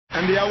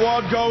And the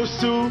award goes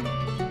to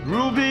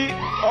Ruby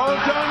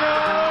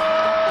O'Donnell.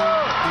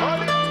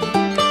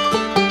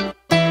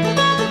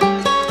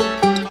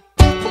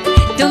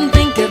 Don't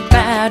think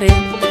about it,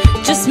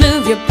 just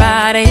move your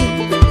body.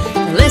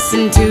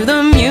 Listen to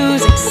the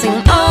music,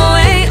 sing oh,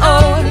 hey,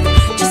 oh.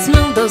 Just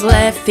move those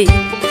left feet,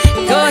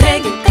 go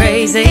ahead, get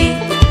crazy.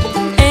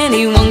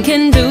 Anyone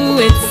can do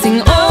it,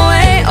 sing oh,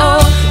 hey,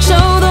 oh.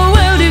 Show the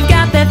world you've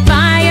got that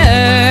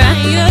fire.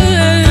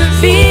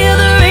 Feel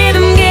the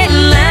rhythm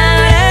getting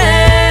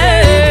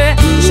louder.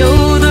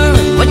 Show the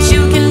room what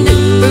you can do,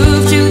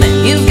 prove to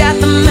them you've got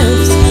the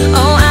moves.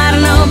 Oh, I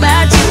don't know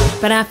about you,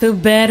 but I feel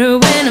better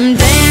when I'm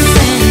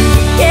dancing.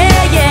 Yeah,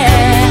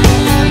 yeah,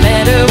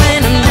 better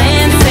when I'm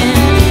dancing.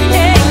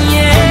 Yeah,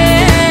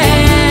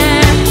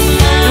 yeah.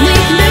 And we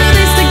can do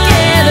this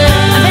together.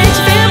 I bet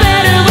you feel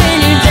better when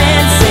you're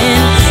dancing.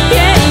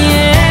 Yeah,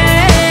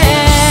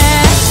 yeah.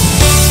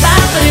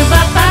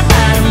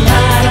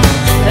 Ba-ba-do-ba-ba-ba-dum-ba-dum.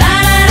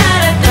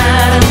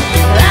 La-da-da-da-da-dum.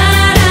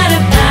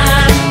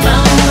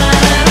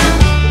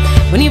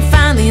 La-da-da-da-da-dum. When you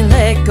finally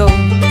let go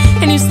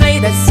and you slay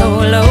that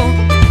solo,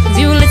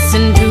 you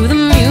listen to the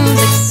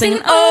music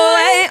singing oh,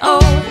 hey, oh.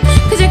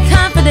 Cause you're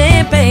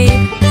confident, babe,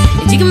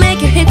 and you can make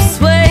your hips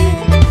sway.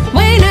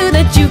 We knew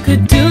that you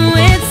could do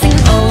it, sing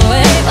oh,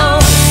 hey, oh.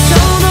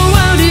 Show the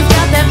world you've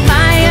got that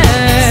fire.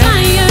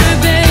 Fire,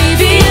 baby.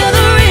 Feel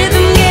the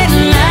rhythm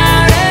getting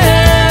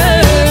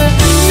louder.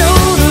 Show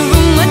the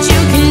room what you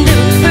can do,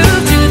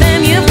 prove to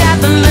them you've got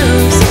the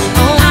moves.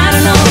 Oh, I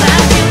don't know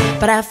about you,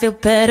 but I feel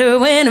better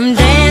when I'm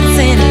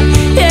dancing.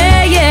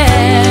 Yeah,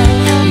 yeah,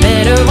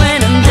 better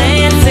when I'm